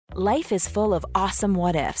Life is full of awesome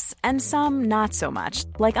what-ifs, and some not so much,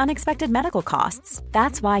 like unexpected medical costs.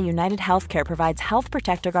 That's why United Healthcare provides Health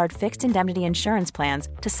Protector Guard fixed indemnity insurance plans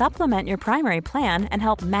to supplement your primary plan and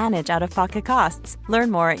help manage out-of-pocket costs.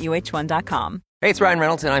 Learn more at UH1.com. Hey, it's Ryan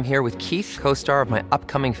Reynolds, and I'm here with Keith, co-star of my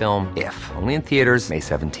upcoming film, If, only in theaters May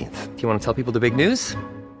 17th. Do you want to tell people the big news?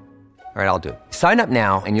 All right, I'll do it. Sign up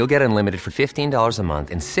now and you'll get unlimited for $15 a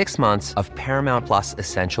month and 6 months of Paramount Plus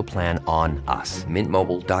Essential Plan on us.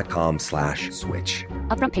 MintMobile.com/switch.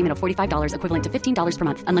 Upfront payment of $45 equivalent to $15 per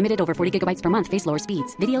month. Unlimited over 40 gigabytes per month. Face lower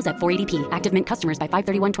speeds. Videos at 480p. Active Mint customers by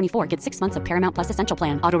 531.24 get 6 months of Paramount Plus Essential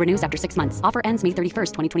Plan. Auto renews after 6 months. Offer ends May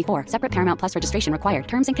 31st, 2024. Separate Paramount Plus registration required.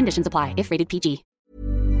 Terms and conditions apply if rated PG.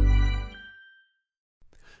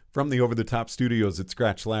 From the Over the Top studios at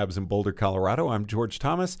Scratch Labs in Boulder, Colorado, I'm George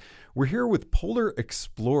Thomas. We're here with Polar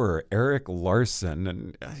Explorer Erik Larson.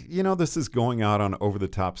 And, this is going out on Over the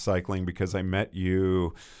Top Cycling because I met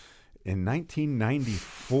you in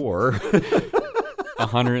 1994.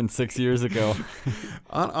 106 years ago.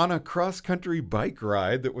 on a cross-country bike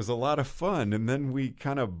ride that was a lot of fun. And then we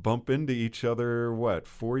kind of bump into each other,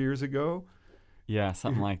 4 years ago? Yeah,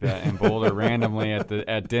 something like that. In Boulder, randomly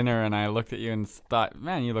at dinner, and I looked at you and thought,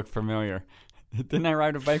 man, you look familiar. Didn't I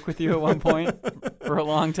ride a bike with you at one point for a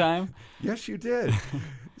long time? Yes, you did.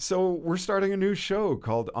 So we're starting a new show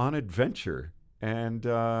called On Adventure. And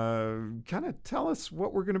kind of tell us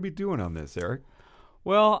what we're going to be doing on this, Erik.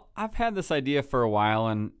 Well, I've had this idea for a while,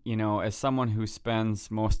 and, as someone who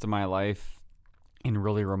spends most of my life in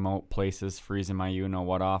really remote places, freezing my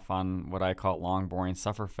you-know-what off on what I call long, boring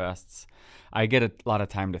sufferfests, I get a lot of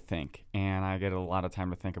time to think, and I get a lot of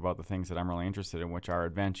time to think about the things that I'm really interested in, which are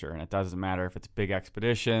adventure. And it doesn't matter if it's big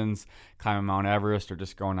expeditions, climbing Mount Everest, or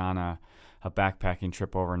just going on a backpacking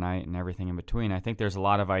trip overnight and everything in between. I think there's a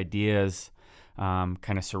lot of ideas kind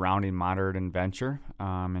of surrounding modern adventure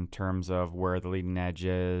in terms of where the leading edge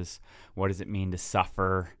is, what does it mean to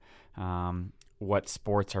suffer, what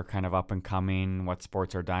sports are kind of up and coming, what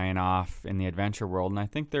sports are dying off in the adventure world. And I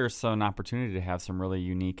think there's an opportunity to have some really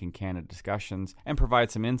unique and candid discussions and provide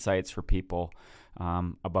some insights for people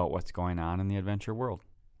about what's going on in the adventure world.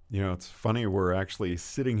 It's funny, we're actually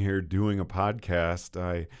sitting here doing a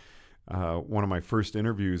podcast. One of my first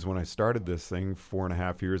interviews when I started this thing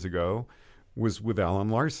 4.5 years ago was with Alan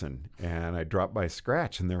Larson. And I dropped by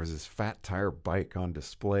Scratch, and there was this Fat Tire bike on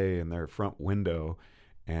display in their front window.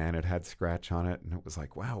 And it had Scratch on it, and it was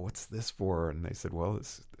like, wow, what's this for? And they said, well,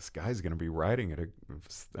 this guy's going to be riding it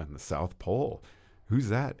on the South Pole. Who's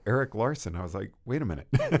that? Erik Larson. I was like, wait a minute.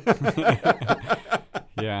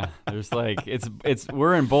 Yeah, there's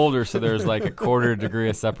we're in Boulder, so there's like a quarter degree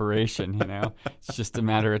of separation, It's just a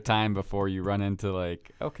matter of time before you run into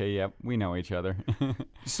okay, yeah, we know each other.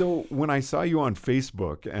 So when I saw you on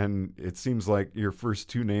Facebook, and it seems like your first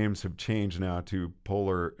two names have changed now to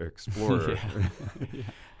Polar Explorer. Yeah.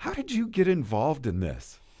 How did you get involved in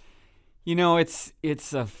this? It's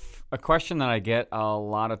a question that I get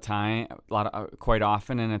quite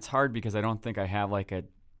often, and it's hard because I don't think I have a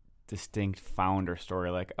distinct founder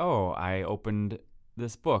story, I opened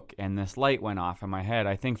this book and this light went off in my head.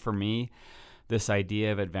 I think for me, this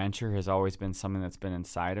idea of adventure has always been something that's been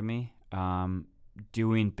inside of me.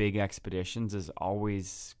 Doing big expeditions has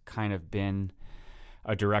always kind of been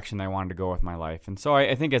a direction I wanted to go with my life. And so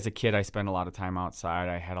I think as a kid, I spent a lot of time outside.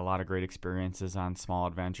 I had a lot of great experiences on small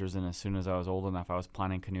adventures. And as soon as I was old enough, I was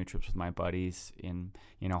planning canoe trips with my buddies in,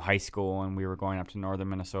 high school. And we were going up to northern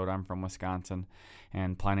Minnesota. I'm from Wisconsin,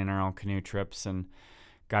 and planning our own canoe trips, and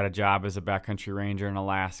got a job as a backcountry ranger in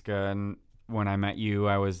Alaska. And when I met you,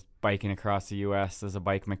 I was biking across the U.S. as a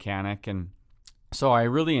bike mechanic. And so I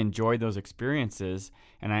really enjoyed those experiences.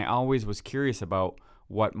 And I always was curious about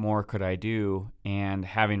what more could I do? And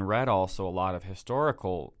having read also a lot of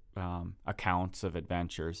historical accounts of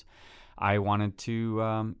adventures, I wanted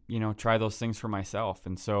to, try those things for myself.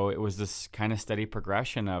 And so it was this kind of steady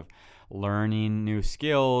progression of learning new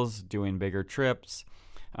skills, doing bigger trips,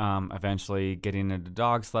 eventually getting into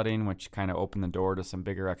dog sledding, which kind of opened the door to some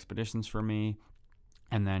bigger expeditions for me,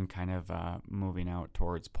 and then kind of moving out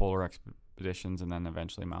towards polar expeditions, and then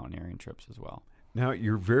eventually mountaineering trips as well. Now,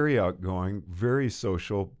 you're very outgoing, very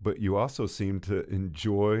social, but you also seem to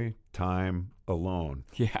enjoy time alone.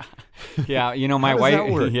 Yeah. My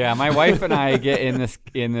wife. Yeah, my wife and I get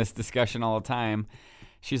in this discussion all the time.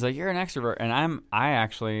 She's like, "You're an extrovert," and I'm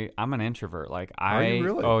an introvert. Are you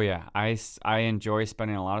really? Oh yeah, I enjoy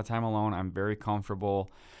spending a lot of time alone. I'm very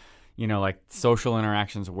comfortable. Social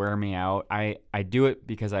interactions wear me out. I do it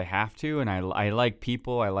because I have to, and I like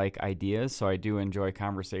people, I like ideas, so I do enjoy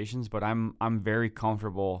conversations, but I'm very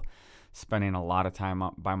comfortable spending a lot of time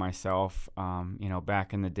up by myself.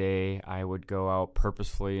 Back in the day, I would go out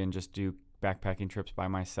purposefully and just do backpacking trips by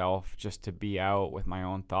myself just to be out with my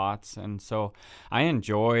own thoughts. And so I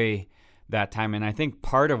enjoy that time. And I think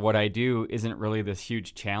part of what I do isn't really this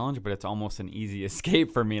huge challenge, but it's almost an easy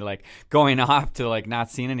escape for me. Like going off to like not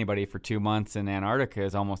seeing anybody for 2 months in Antarctica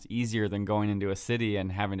is almost easier than going into a city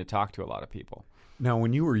and having to talk to a lot of people. Now,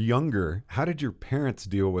 when you were younger, how did your parents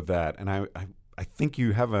deal with that? And I think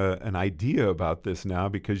you have an idea about this now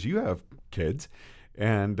because you have kids.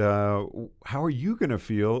 And how are you going to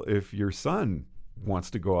feel if your son wants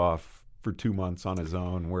to go off for 2 months on his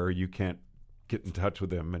own where you can't get in touch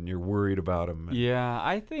with him and you're worried about him? Yeah,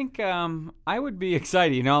 I think I would be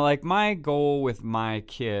excited. Like my goal with my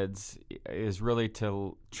kids is really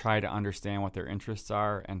to try to understand what their interests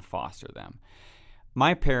are and foster them.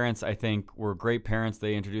 My parents, I think, were great parents.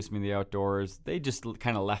 They introduced me to the outdoors. They just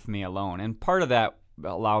kind of left me alone. And part of that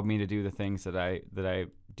allowed me to do the things that I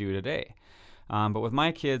do today. But with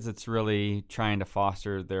my kids, it's really trying to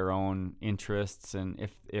foster their own interests. And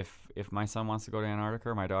if my son wants to go to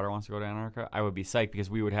Antarctica or my daughter wants to go to Antarctica, I would be psyched because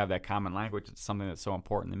we would have that common language. It's something that's so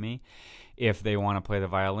important to me. If they want to play the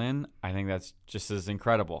violin, I think that's just as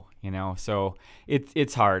incredible, So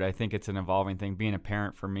it's hard. I think it's an evolving thing. Being a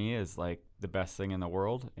parent for me is like the best thing in the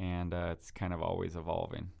world, and it's kind of always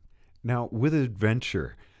evolving. Now, with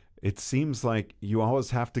adventure, it seems like you always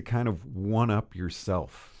have to kind of one-up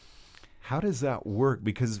yourself. How does that work?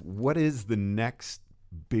 Because what is the next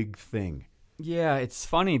big thing? Yeah, it's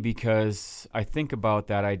funny because I think about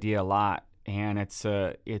that idea a lot, and it's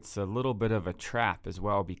a little bit of a trap as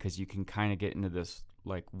well because you can kind of get into this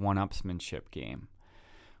like one-upsmanship game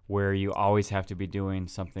where you always have to be doing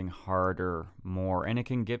something harder, more, and it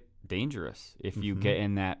can get dangerous if you get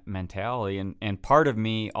in that mentality. And part of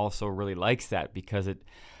me also really likes that because it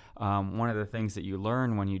one of the things that you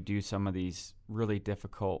learn when you do some of these really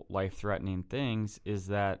difficult, life-threatening things is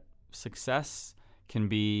that success can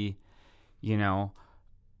be,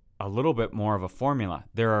 a little bit more of a formula.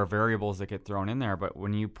 There are variables that get thrown in there, but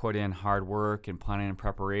when you put in hard work and planning and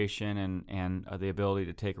preparation and the ability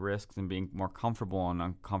to take risks and being more comfortable in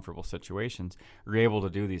uncomfortable situations, you're able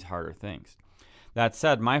to do these harder things. That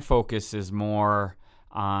said, my focus is more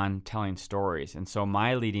on telling stories. And so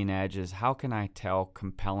my leading edge is how can I tell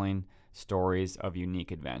compelling stories of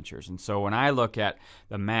unique adventures? And so when I look at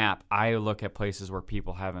the map, I look at places where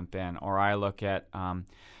people haven't been, or I look at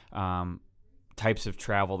types of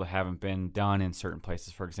travel that haven't been done in certain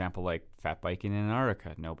places. For example, like fat biking in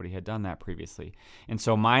Antarctica. Nobody had done that previously. And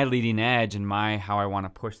so my leading edge and how I want to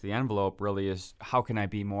push the envelope really is how can I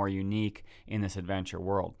be more unique in this adventure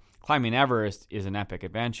world? Climbing Everest is an epic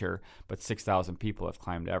adventure, but 6,000 people have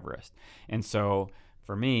climbed Everest. And so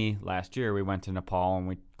for me, last year we went to Nepal and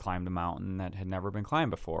we climbed a mountain that had never been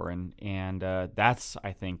climbed before. And that's,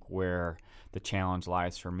 I think, where the challenge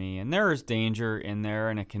lies for me. And there is danger in there,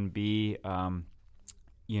 and it can be,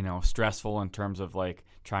 stressful in terms of like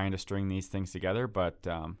trying to string these things together, but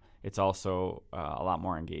it's also a lot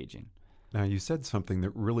more engaging. Now, you said something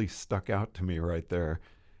that really stuck out to me right there.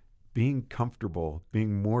 Being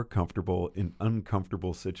more comfortable in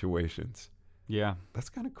uncomfortable situations. Yeah. That's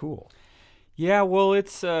kind of cool. Yeah, well,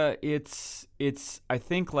 it's I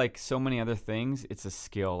think like so many other things, it's a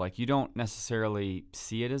skill. Like you don't necessarily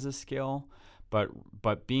see it as a skill,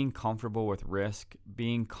 but being comfortable with risk,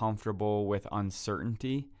 being comfortable with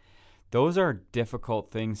uncertainty, those are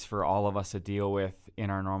difficult things for all of us to deal with in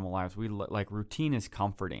our normal lives. Routine is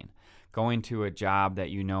comforting. Going to a job that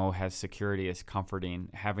has security is comforting.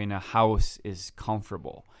 Having a house is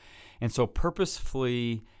comfortable. And so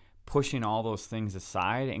purposefully pushing all those things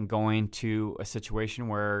aside and going to a situation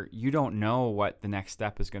where you don't know what the next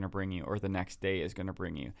step is going to bring you or the next day is going to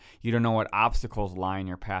bring you. You don't know what obstacles lie in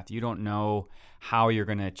your path. You don't know how you're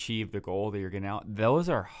going to achieve the goal that you're going to. Those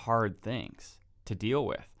are hard things to deal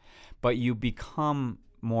with. But you become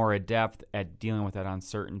more adept at dealing with that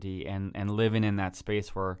uncertainty and living in that space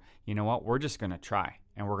where, we're just going to try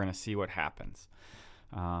and we're going to see what happens.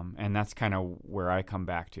 And that's kind of where I come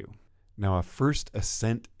back to. Now, a first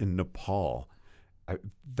ascent in Nepal,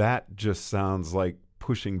 that just sounds like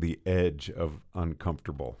pushing the edge of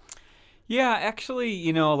uncomfortable. Yeah,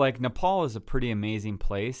 actually, Nepal is a pretty amazing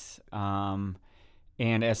place. And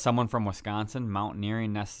as someone from Wisconsin,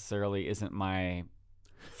 mountaineering necessarily isn't my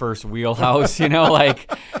first wheelhouse.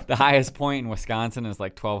 The highest point in Wisconsin is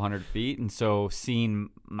like 1,200 feet. And so seeing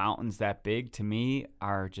mountains that big to me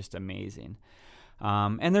are just amazing.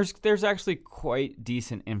 And there's actually quite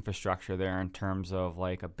decent infrastructure there in terms of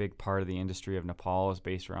like a big part of the industry of Nepal is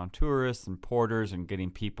based around tourists and porters and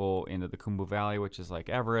getting people into the Khumbu Valley, which is like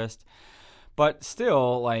Everest. But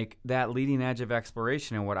still, like, that leading edge of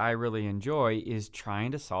exploration and what I really enjoy is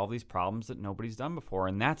trying to solve these problems that nobody's done before.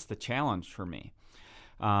 And that's the challenge for me.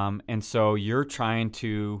 And so you're trying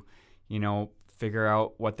to, figure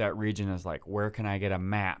out what that region is like. Where can I get a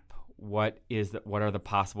map? What are the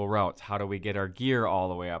possible routes? How do we get our gear all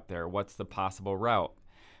the way up there? What's the possible route?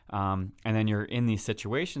 And then you're in these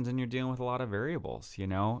situations and you're dealing with a lot of variables, We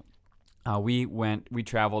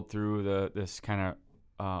traveled through this kind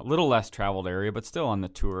of little less traveled area, but still on the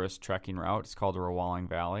tourist trekking route. It's called the Rowalling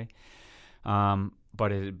Valley.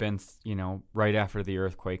 But it had been, right after the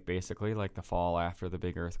earthquake, basically, like the fall after the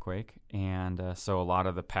big earthquake. And so a lot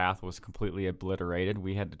of the path was completely obliterated.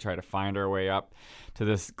 We had to try to find our way up to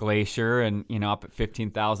this glacier. And, up at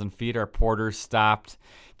 15,000 feet, our porters stopped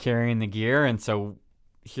carrying the gear. And so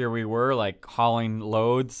here we were, like, hauling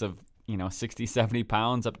loads of, 60, 70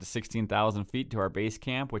 pounds up to 16,000 feet to our base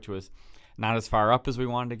camp, which was not as far up as we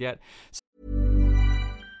wanted to get.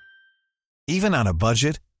 Even on a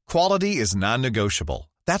budget, quality is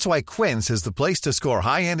non-negotiable. That's why Quince is the place to score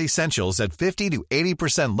high-end essentials at 50 to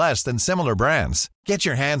 80% less than similar brands. Get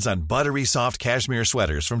your hands on buttery soft cashmere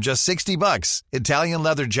sweaters from just $60, Italian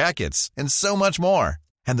leather jackets, and so much more.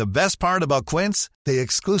 And the best part about Quince, they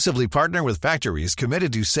exclusively partner with factories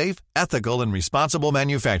committed to safe, ethical, and responsible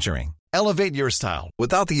manufacturing. Elevate your style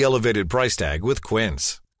without the elevated price tag with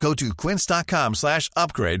Quince. Go to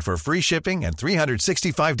quince.com/upgrade for free shipping and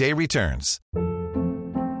 365-day returns.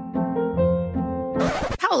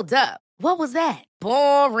 Hold up. What was that?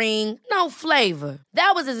 Boring. No flavor.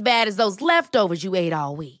 That was as bad as those leftovers you ate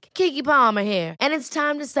all week. Keke Palmer here, and it's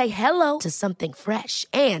time to say hello to something fresh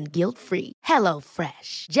and guilt-free. Hello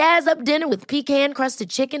Fresh. Jazz up dinner with pecan-crusted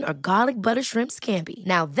chicken or garlic butter shrimp scampi.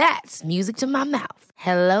 Now that's music to my mouth.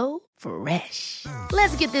 Hello Fresh.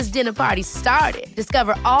 Let's get this dinner party started.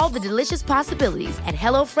 Discover all the delicious possibilities at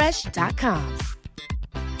HelloFresh.com.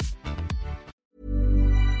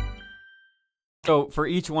 So for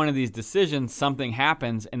each one of these decisions, something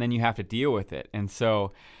happens, and then you have to deal with it. And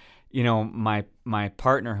so, my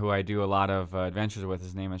partner, who I do a lot of adventures with,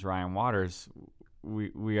 his name is Ryan Waters.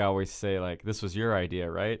 We always say, like, this was your idea,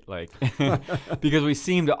 right? Like, because we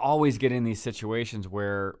seem to always get in these situations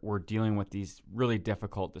where we're dealing with these really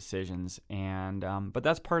difficult decisions. And but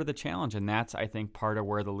that's part of the challenge, and that's, I think, part of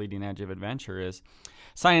where the leading edge of adventure is.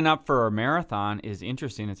 Signing up for a marathon is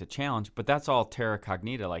interesting. It's a challenge, but that's all terra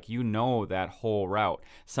cognita. Like, that whole route.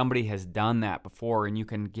 Somebody has done that before, and you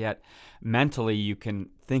can you can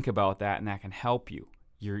think about that, and that can help you.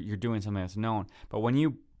 You're doing something that's known. But when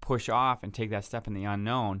you push off and take that step in the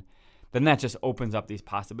unknown, then that just opens up these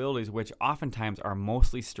possibilities, which oftentimes are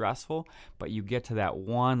mostly stressful, but you get to that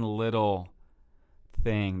one little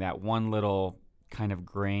thing, that one little kind of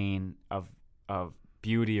grain of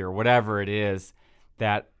beauty or whatever it is,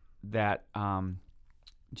 that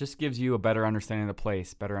just gives you a better understanding of the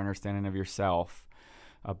place, better understanding of yourself,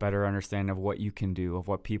 a better understanding of what you can do, of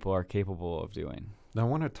what people are capable of doing. Now, I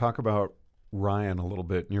want to talk about Ryan a little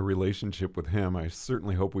bit and your relationship with him. I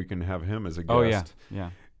certainly hope we can have him as a guest. Oh, yeah.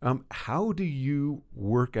 How do you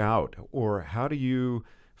work out, or how do you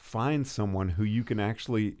find someone who you can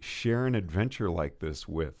actually share an adventure like this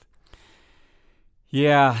with?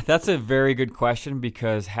 Yeah, that's a very good question,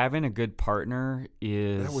 because having a good partner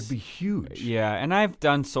is... That would be huge. Yeah, and I've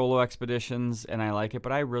done solo expeditions, and I like it,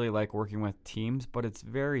 but I really like working with teams, but it's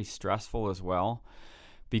very stressful as well,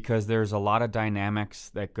 because there's a lot of dynamics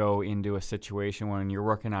that go into a situation when you're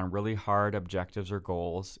working on really hard objectives or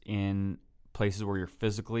goals in places where you're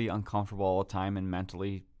physically uncomfortable all the time and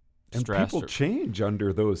mentally stressed. And people change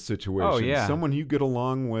under those situations. Oh, yeah. Someone you get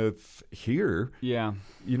along with here, yeah,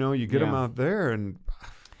 you get them out there, and...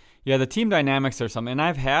 Yeah, the team dynamics are something, and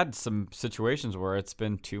I've had some situations where it's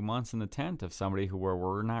been 2 months in the tent of somebody where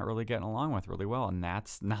we're not really getting along with really well, and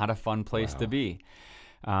that's not a fun place to be,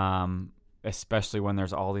 especially when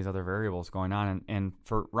there's all these other variables going on. And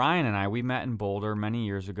for Ryan and I, we met in Boulder many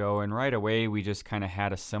years ago, and right away we just kind of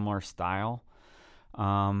had a similar style,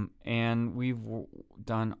 and we've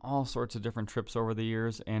done all sorts of different trips over the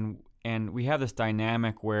years, and we have this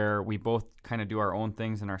dynamic where we both kind of do our own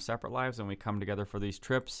things in our separate lives, and we come together for these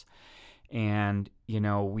trips. And,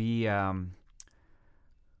 we kind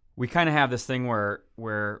of have this thing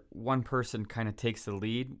where one person kind of takes the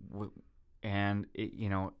lead, and,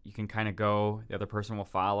 you can kind of go, the other person will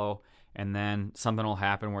follow, and then something will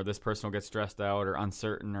happen where this person will get stressed out or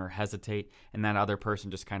uncertain or hesitate, and that other person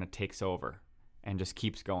just kind of takes over and just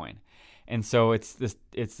keeps going. And so it's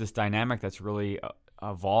this dynamic that's really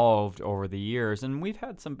evolved over the years, and we've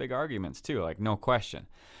had some big arguments too, like, no question.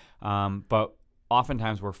 But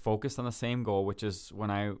oftentimes we're focused on the same goal, which is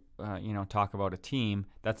when I talk about a team,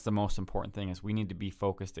 that's the most important thing, is we need to be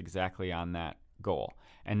focused exactly on that goal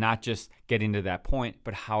and not just getting to that point,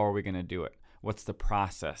 but how are we going to do it? What's the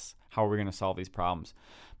process? How are we going to solve these problems?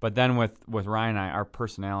 But then with Ryan and I, our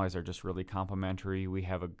personalities are just really complementary. We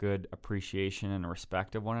have a good appreciation and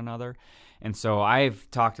respect of one another. And so I've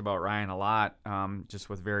talked about Ryan a lot, just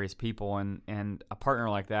with various people, and a partner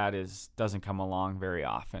like that doesn't come along very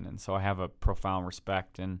often. And so I have a profound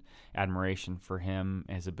respect and admiration for him,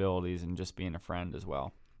 his abilities, and just being a friend as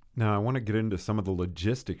well. Now, I want to get into some of the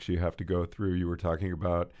logistics you have to go through. You were talking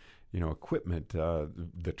about, equipment,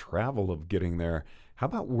 the travel of getting there. How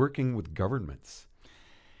about working with governments?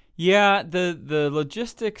 Yeah, the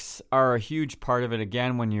logistics are a huge part of it,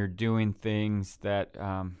 again, when you're doing things that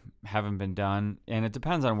haven't been done. And it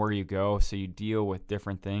depends on where you go, so you deal with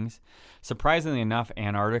different things. Surprisingly enough,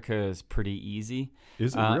 Antarctica is pretty easy.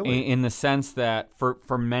 Is it really? In the sense that,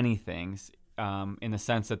 for many things, in the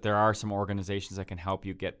sense that there are some organizations that can help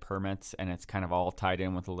you get permits, and it's kind of all tied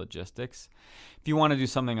in with the logistics. If you want to do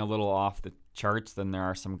something a little off the charts, then there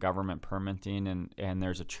are some government permitting, and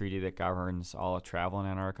there's a treaty that governs all of travel in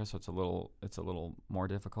Antarctica, so it's a little more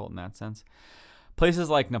difficult in that sense. Places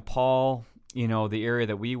like Nepal, the area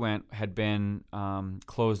that we went had been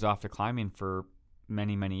closed off to climbing for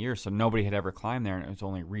many, many years, so nobody had ever climbed there, and it's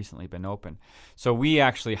only recently been open. So we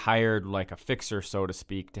actually hired like a fixer, so to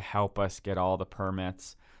speak, to help us get all the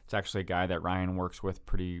permits. It's actually a guy that Ryan works with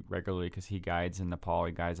pretty regularly because he guides in Nepal,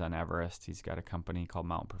 he guides on Everest. He's got a company called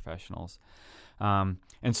Mountain Professionals. And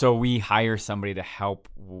so we hire somebody to help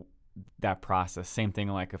that process. Same thing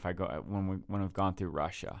like if I go when we've gone through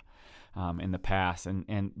Russia in the past,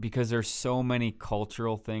 and because there's so many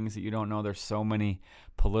cultural things that you don't know, there's so many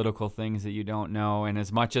political things that you don't know, and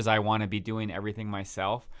as much as I want to be doing everything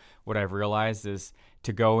myself, what I've realized is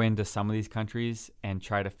to go into some of these countries and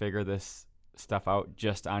try to figure this stuff out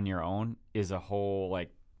just on your own is a whole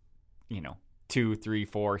 2, 3,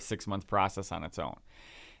 4, 6 month process on its own.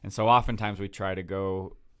 And so oftentimes we try to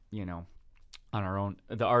go, on our own.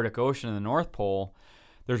 The Arctic Ocean and the North Pole,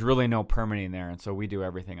 there's really no permitting there, and so we do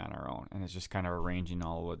everything on our own, and it's just kind of arranging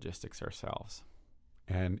all the logistics ourselves.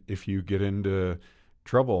 And if you get into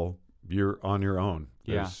trouble, you're on your own.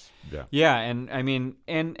 Yeah, and I mean,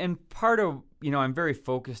 and part of, I'm very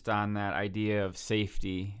focused on that idea of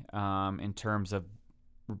safety in terms of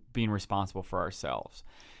being responsible for ourselves.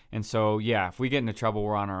 And so, yeah, if we get into trouble,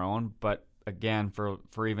 we're on our own. But again,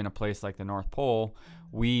 for even a place like the North Pole,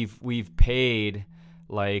 we've paid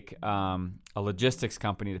like a logistics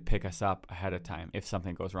company to pick us up ahead of time if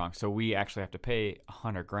something goes wrong. So we actually have to pay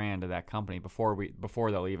 $100,000 to that company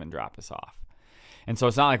before they'll even drop us off. And so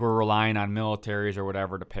it's not like we're relying on militaries or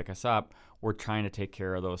whatever to pick us up. We're trying to take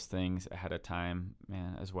care of those things ahead of time,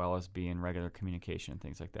 as well as be in regular communication and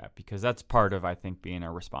things like that, because that's part of, I think, being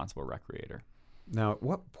a responsible recreator. Now, at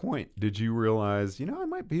what point did you realize, I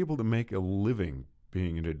might be able to make a living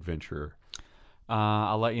being an adventurer?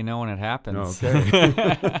 I'll let you know when it happens.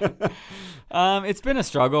 Okay. It's been a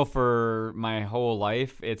struggle for my whole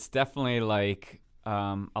life. It's definitely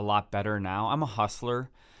a lot better now. I'm a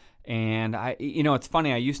hustler. And it's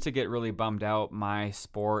funny, I used to get really bummed out. My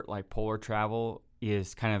sport, like polar travel,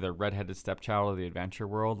 is kind of the redheaded stepchild of the adventure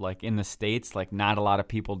world. Like in the States, not a lot of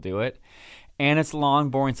people do it. And it's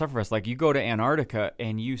long, boring stuff for us. Like you go to Antarctica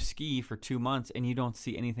and you ski for 2 months and you don't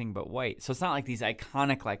see anything but white. So it's not like these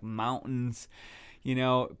iconic mountains,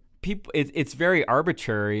 people. It's very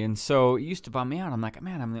arbitrary. And so it used to bum me out. I'm like,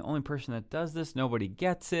 man, I'm the only person that does this. Nobody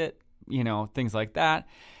gets it, things like that.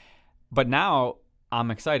 But now I'm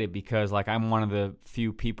excited because I'm one of the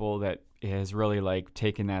few people that has really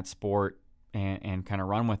taken that sport and kind of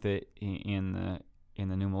run with it in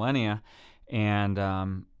the new millennia, and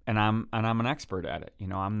I'm an expert at it.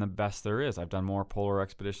 I'm the best there is. I've done more polar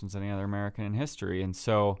expeditions than any other American in history, and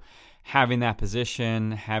so having that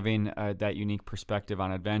position, having that unique perspective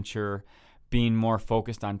on adventure, being more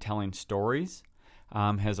focused on telling stories.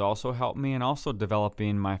 Has also helped me, and also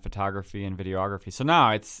developing my photography and videography. So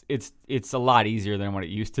now it's a lot easier than what it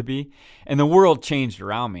used to be, and the world changed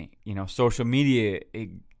around me. Social media,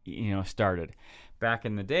 started. Back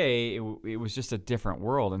in the day, it was just a different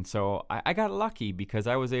world, and so I got lucky because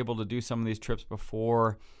I was able to do some of these trips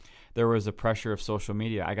before there was a pressure of social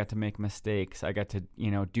media. I got to make mistakes. I got to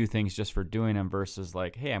do things just for doing them versus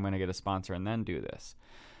hey, I'm going to get a sponsor and then do this.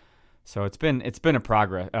 So it's been a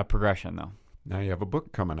progression though. Now you have a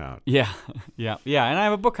book coming out. Yeah. And I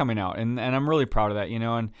have a book coming out, and I'm really proud of that,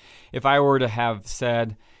 and if I were to have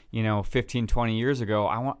said, 15, 20 years ago,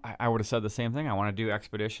 I would have said the same thing. I want to do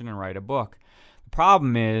expedition and write a book. The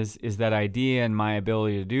problem is that idea and my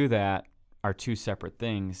ability to do that are two separate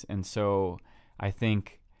things. And so I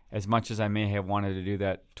think as much as I may have wanted to do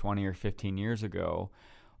that 20 or 15 years ago,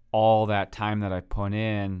 all that time that I put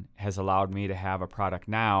in has allowed me to have a product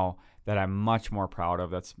now that I'm much more proud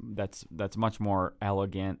of. That's much more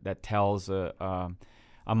elegant. That tells a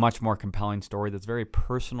much more compelling story. That's very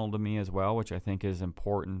personal to me as well, which I think is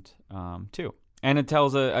important too. And it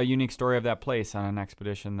tells a unique story of that place on an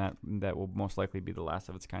expedition that will most likely be the last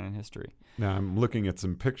of its kind in history. Now, I'm looking at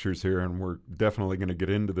some pictures here, and we're definitely going to get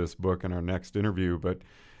into this book in our next interview, but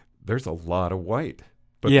there's a lot of white.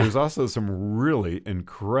 But there's also some really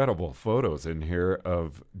incredible photos in here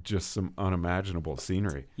of just some unimaginable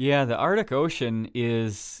scenery. Yeah, the Arctic Ocean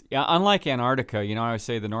is, unlike Antarctica, I always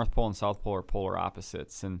say the North Pole and South Pole are polar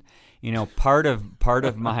opposites. And, part of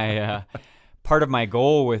my part of my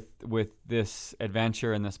goal with this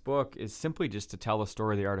adventure and this book is simply just to tell the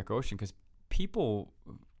story of the Arctic Ocean, because people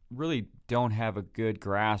really don't have a good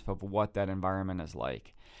grasp of what that environment is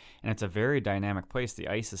like. And it's a very dynamic place. The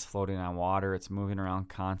ice is floating on water. It's moving around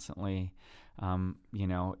constantly, and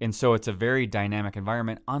so it's a very dynamic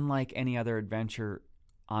environment, unlike any other adventure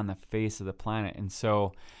on the face of the planet. And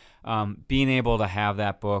so being able to have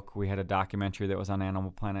that book, we had a documentary that was on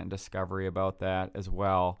Animal Planet and Discovery about that as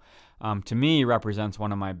well, to me represents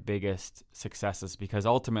one of my biggest successes, because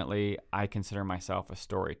ultimately I consider myself a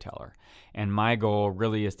storyteller. And my goal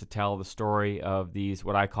really is to tell the story of these,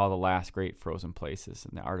 what I call the last great frozen places,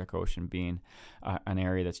 and the Arctic Ocean being an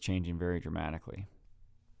area that's changing very dramatically.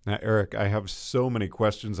 Now, Eric, I have so many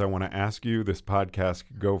questions I want to ask you. This podcast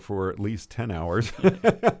could go for at least 10 hours.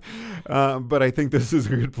 But I think this is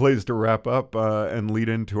a good place to wrap up and lead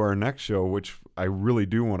into our next show, which I really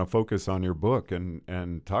do want to focus on your book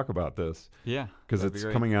and talk about this. Yeah. Because it's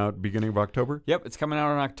coming out beginning of October? Yep, it's coming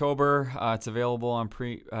out in October. It's available on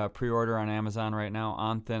pre-order on Amazon right now.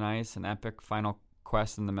 On Thin Ice, an epic final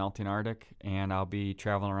quest in the melting Arctic. And I'll be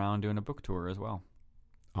traveling around doing a book tour as well.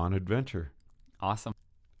 On adventure. Awesome.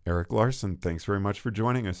 Erik Larson, thanks very much for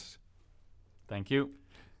joining us. Thank you.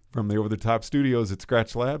 From the Over the Top studios at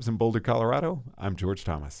Scratch Labs in Boulder, Colorado, I'm George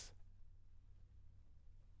Thomas.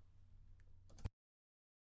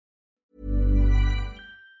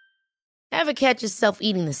 Ever catch yourself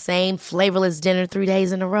eating the same flavorless dinner 3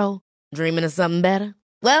 days in a row? Dreaming of something better?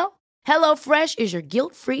 Well, HelloFresh is your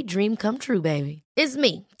guilt-free dream come true, baby. It's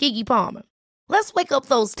me, Keke Palmer. Let's wake up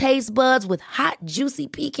those taste buds with hot, juicy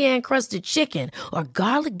pecan-crusted chicken or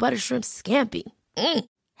garlic butter shrimp scampi.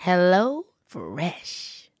 Hello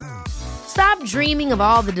Fresh. Stop dreaming of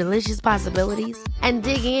all the delicious possibilities and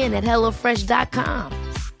dig in at HelloFresh.com.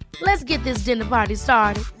 Let's get this dinner party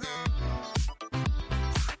started.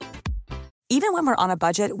 Even when we're on a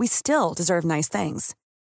budget, we still deserve nice things.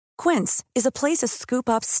 Quince is a place to scoop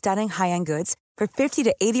up stunning high-end goods for 50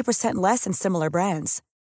 to 80% less than similar brands.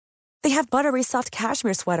 They have buttery soft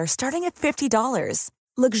cashmere sweaters starting at $50,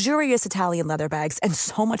 luxurious Italian leather bags, and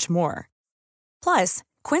so much more. Plus,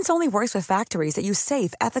 Quince only works with factories that use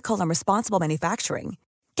safe, ethical, and responsible manufacturing.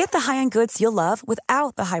 Get the high-end goods you'll love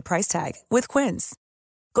without the high price tag with Quince.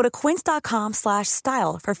 Go to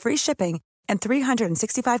quince.com/style for free shipping and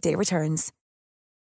 365-day returns.